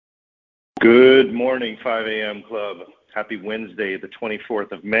Good morning, 5 a.m. Club. Happy Wednesday, the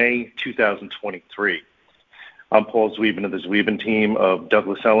 24th of May, 2023. I'm Paul Zweben of the Zweben team of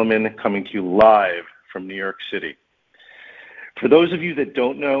Douglas Elliman, coming to you live from New York City. For those of you that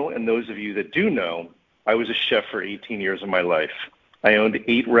don't know and those of you that do know, I was a chef for 18 years of my life. I owned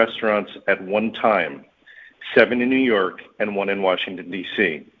 8 restaurants at one time, 7 in New York and 1 in Washington,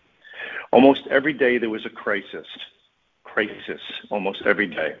 D.C. Almost every day there was a crisis almost every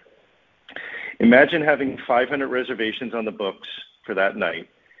day. Imagine having 500 reservations on the books for that night,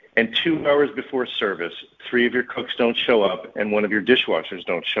 and 2 hours before service, 3 of your cooks don't show up and 1 of your dishwashers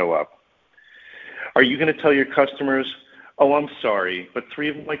don't show up. Are you going to tell your customers, oh, I'm sorry, but 3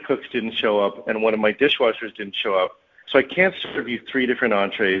 of my cooks didn't show up and 1 of my dishwashers didn't show up, so I can't serve you 3 different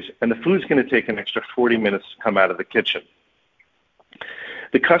entrees, and the food's going to take an extra 40 minutes to come out of the kitchen?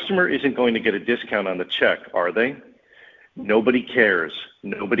 The customer isn't going to get a discount on the check, are they? Nobody cares.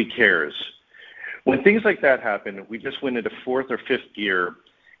 Nobody cares. When things like that happen, we just went into 4th or 5th gear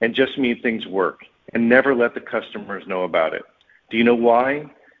and just made things work and never let the customers know about it. Do you know why?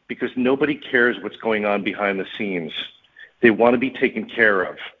 Because nobody cares what's going on behind the scenes. They want to be taken care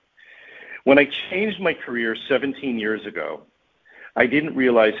of. When I changed my career 17 years ago, I didn't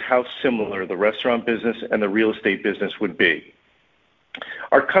realize how similar the restaurant business and the real estate business would be.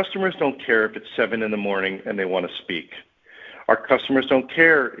 Our customers don't care if it's 7 in the morning and they want to speak. Our customers don't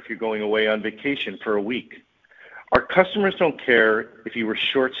care if you're going away on vacation for a week. Our customers don't care if you were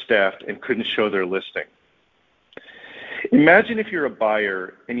short-staffed and couldn't show their listing. Imagine if you're a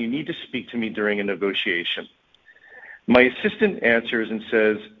buyer and you need to speak to me during a negotiation. My assistant answers and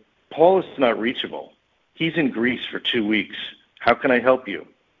says, Paul is not reachable. He's in Greece for 2 weeks. How can I help you?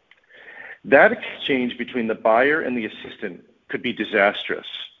 That exchange between the buyer and the assistant could be disastrous.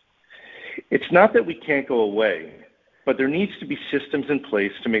 It's not that we can't go away, but there needs to be systems in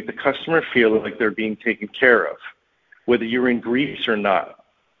place to make the customer feel like they're being taken care of, whether you're in Greece or not.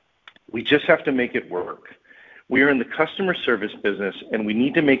 We just have to make it work. We are in the customer service business, and we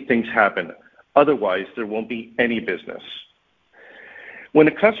need to make things happen. Otherwise, there won't be any business. When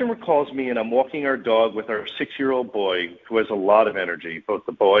a customer calls me and I'm walking our dog with our 6-year-old boy, who has a lot of energy, both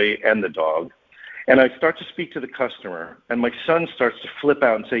the boy and the dog, and I start to speak to the customer, and my son starts to flip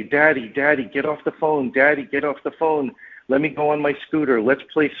out and say, Daddy, get off the phone. Daddy, get off the phone. Let me go on my scooter. Let's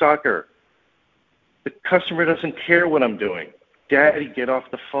play soccer. The customer doesn't care what I'm doing. Daddy, get off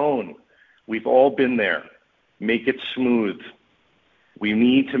the phone. We've all been there. Make it smooth. We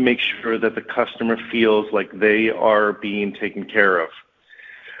need to make sure that the customer feels like they are being taken care of.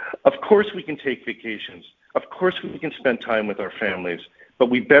 Of course we can take vacations. Of course we can spend time with our families. But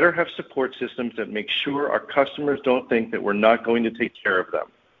we better have support systems that make sure our customers don't think that we're not going to take care of them.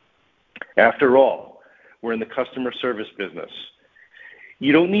 After all, we're in the customer service business.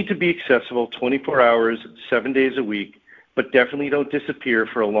 You don't need to be accessible 24 hours, 7 days a week, but definitely don't disappear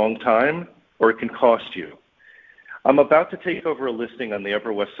for a long time, or it can cost you. I'm about to take over a listing on the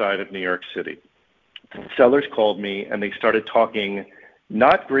Upper West Side of New York City. Sellers called me, and they started talking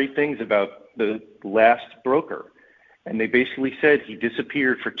not great things about the last broker. And they basically said he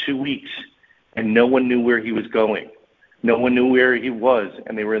disappeared for 2 weeks and no one knew where he was going. No one knew where he was,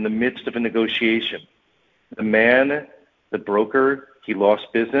 and they were in the midst of a negotiation. The man, the broker, he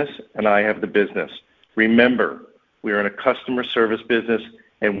lost business, and I have the business. Remember, we are in a customer service business,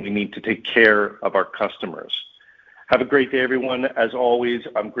 and we need to take care of our customers. Have a great day, everyone. As always,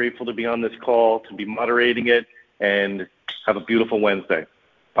 I'm grateful to be on this call, to be moderating it, and have a beautiful Wednesday.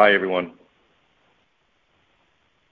 Bye, everyone.